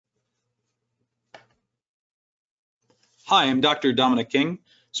Hi, I'm Dr. Dominic King,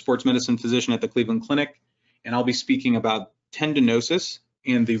 sports medicine physician at the Cleveland Clinic, and I'll be speaking about tendinosis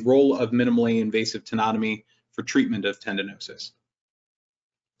and the role of minimally invasive tenotomy for treatment of tendinosis.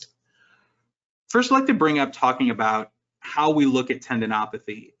 First, I'd like to bring up talking about how we look at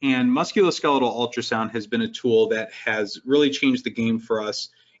tendinopathy, and musculoskeletal ultrasound has been a tool that has really changed the game for us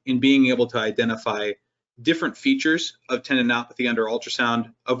in being able to identify different features of tendinopathy under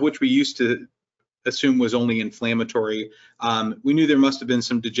ultrasound, of which we used to assume was only inflammatory. We knew there must have been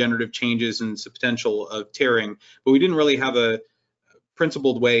some degenerative changes and some potential of tearing, but we didn't really have a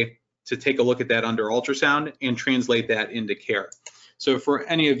principled way to take a look at that under ultrasound and translate that into care. So for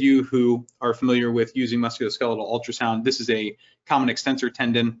any of you who are familiar with using musculoskeletal ultrasound, this is a common extensor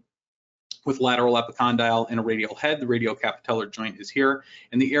tendon with lateral epicondyle and a radial head. The radiocapitellar joint is here,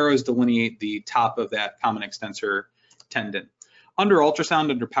 and the arrows delineate the top of that common extensor tendon. Under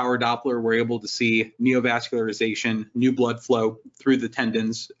ultrasound, under power Doppler, we're able to see neovascularization, new blood flow through the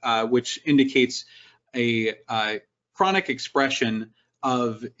tendons, which indicates a chronic expression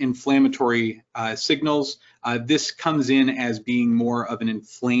of inflammatory signals. This comes in as being more of an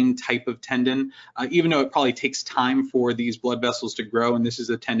inflamed type of tendon, even though it probably takes time for these blood vessels to grow, and this is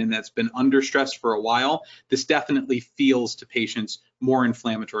a tendon that's been under stress for a while. This definitely feels to patients more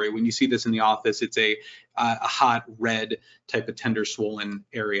inflammatory. When you see this in the office, it's a hot red type of tender swollen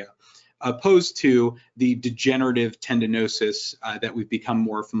area, opposed to the degenerative tendinosis that we've become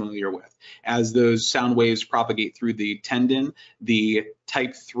more familiar with. As those sound waves propagate through the tendon, the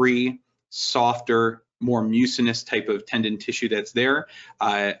type 3, softer, more mucinous type of tendon tissue that's there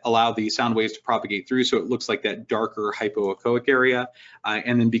allow the sound waves to propagate through, so it looks like that darker hypoechoic area.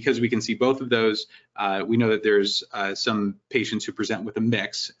 And then because we can see both of those, we know that there's some patients who present with a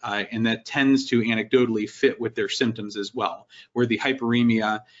mix, and that tends to anecdotally fit with their symptoms as well, where the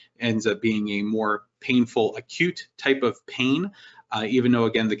hyperemia ends up being a more painful, acute type of pain, even though,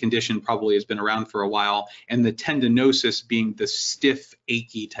 again, the condition probably has been around for a while, and the tendinosis being the stiff,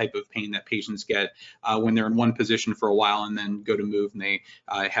 achy type of pain that patients get when they're in one position for a while and then go to move and they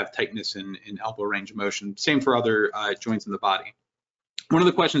have tightness in elbow range of motion. Same for other joints in the body. One of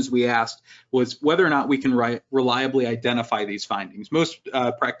the questions we asked was whether or not we can reliably identify these findings. Most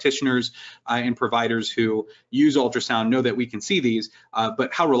practitioners and providers who use ultrasound know that we can see these,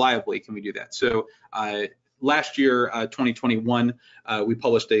 but how reliably can we do that? So last year, 2021, we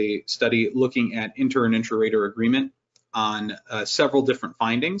published a study looking at inter and intra-rater agreement on several different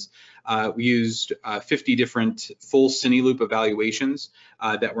findings. We used 50 different full cine loop evaluations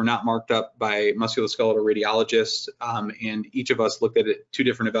that were not marked up by musculoskeletal radiologists, and each of us looked at it, 2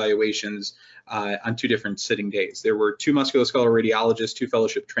 different evaluations on 2 different sitting days. There were 2 musculoskeletal radiologists, 2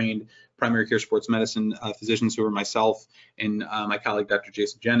 fellowship trained primary care sports medicine physicians who were myself and my colleague Dr.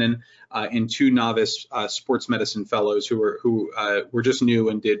 Jason Jenin, and 2 novice sports medicine fellows who were just new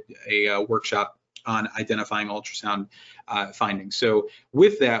and did a workshop on identifying ultrasound findings. So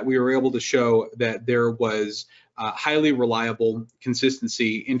with that, we were able to show that there was highly reliable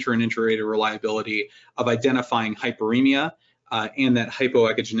consistency, inter and intra-rater reliability of identifying hyperemia and that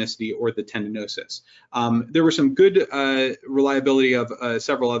hypoechogenicity or the tendinosis. There were some good reliability of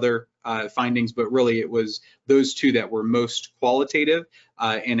several other findings, but really it was those 2 that were most qualitative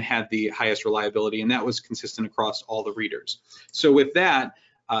and had the highest reliability, and that was consistent across all the readers. So with that,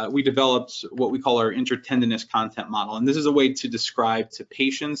 we developed what we call our intertendinous content model. And this is a way to describe to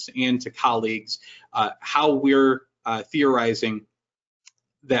patients and to colleagues how we're theorizing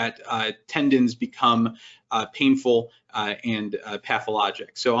that tendons become painful and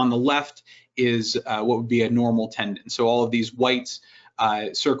pathologic. So on the left is what would be a normal tendon. So all of these white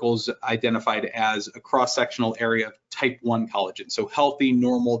circles identified as a cross-sectional area of type 1 collagen, so healthy,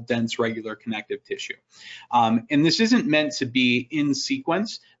 normal, dense, regular connective tissue. And this isn't meant to be in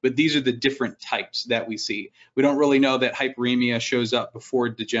sequence, but these are the different types that we see. We don't really know that hyperemia shows up before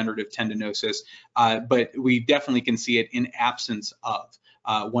degenerative tendinosis, but we definitely can see it in absence of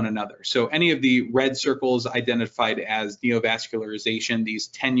one another. So any of the red circles identified as neovascularization, these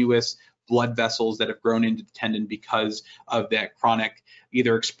tenuous blood vessels that have grown into the tendon because of that chronic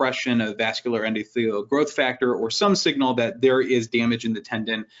either expression of vascular endothelial growth factor or some signal that there is damage in the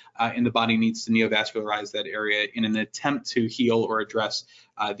tendon and the body needs to neovascularize that area in an attempt to heal or address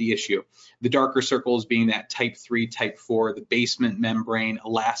the issue. The darker circles being that type 3, type 4, the basement membrane,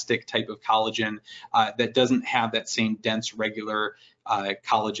 elastic type of collagen that doesn't have that same dense, regular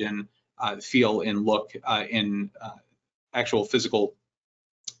collagen feel and look in actual physical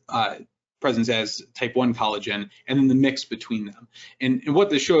presence as type 1 collagen, and then the mix between them. And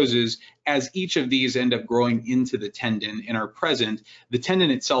what this shows is as each of these end up growing into the tendon and are present, the tendon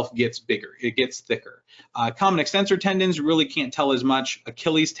itself gets bigger, it gets thicker. Common extensor tendons really can't tell as much.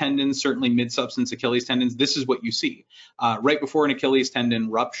 Achilles tendons, certainly mid-substance Achilles tendons, this is what you see. Right before an Achilles tendon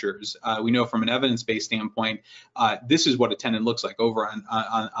ruptures, we know from an evidence-based standpoint, this is what a tendon looks like over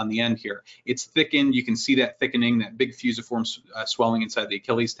on the end here. It's thickened, you can see that thickening, that big fusiform swelling inside the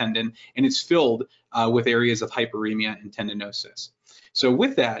Achilles tendon, and it's filled with areas of hyperemia and tendinosis. So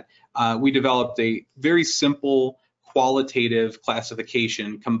with that, we developed a very simple qualitative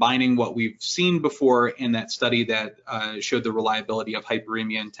classification combining what we've seen before in that study that showed the reliability of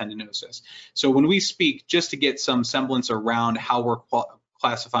hyperemia and tendinosis. So when we speak, just to get some semblance around how we're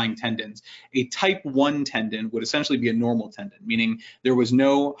classifying tendons, a type 1 tendon would essentially be a normal tendon, meaning there was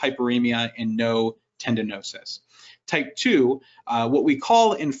no hyperemia and no tendinosis. Type 2, what we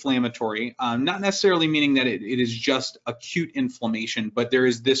call inflammatory, not necessarily meaning that it is just acute inflammation, but there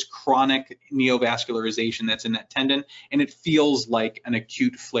is this chronic neovascularization that's in that tendon, and it feels like an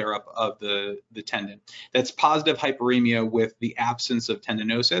acute flare-up of the tendon. That's positive hyperemia with the absence of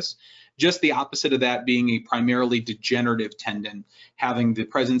tendinosis. Just the opposite of that being a primarily degenerative tendon, having the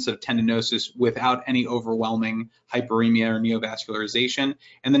presence of tendinosis without any overwhelming hyperemia or neovascularization,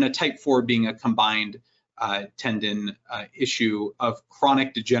 and then a type 4 being a combined tendon issue of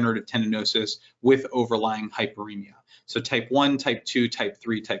chronic degenerative tendinosis with overlying hyperemia. So type 1, type 2, type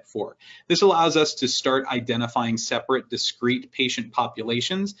 3, type 4. This allows us to start identifying separate, discrete patient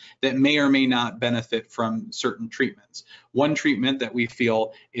populations that may or may not benefit from certain treatments. One treatment that we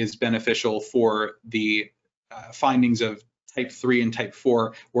feel is beneficial for the findings of type 3 and type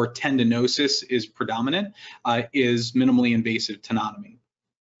 4, where tendinosis is predominant, is minimally invasive tenotomy.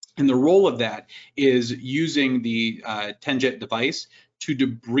 And the role of that is using the TenJet device to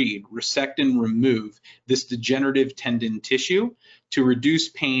debride, resect, and remove this degenerative tendon tissue to reduce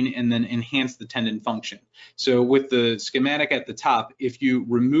pain and then enhance the tendon function. So with the schematic at the top, if you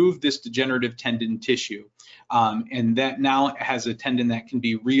remove this degenerative tendon tissue, and that now has a tendon that can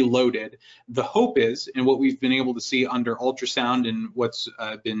be reloaded, the hope is, and what we've been able to see under ultrasound and what's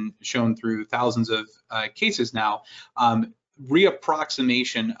been shown through thousands of cases now,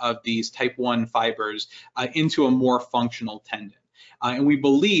 reapproximation of these type 1 fibers into a more functional tendon. And we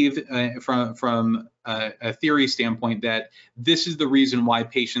believe from a theory standpoint that this is the reason why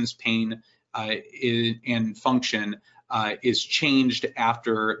patients' pain and function is changed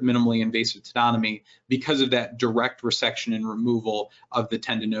after minimally invasive tenotomy, because of that direct resection and removal of the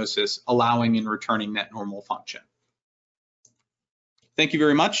tendinosis, allowing and returning that normal function. Thank you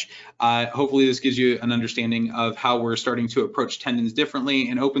very much. Hopefully this gives you an understanding of how we're starting to approach tendons differently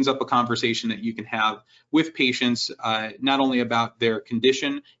and opens up a conversation that you can have with patients, not only about their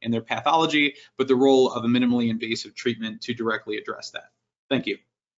condition and their pathology, but the role of a minimally invasive treatment to directly address that. Thank you.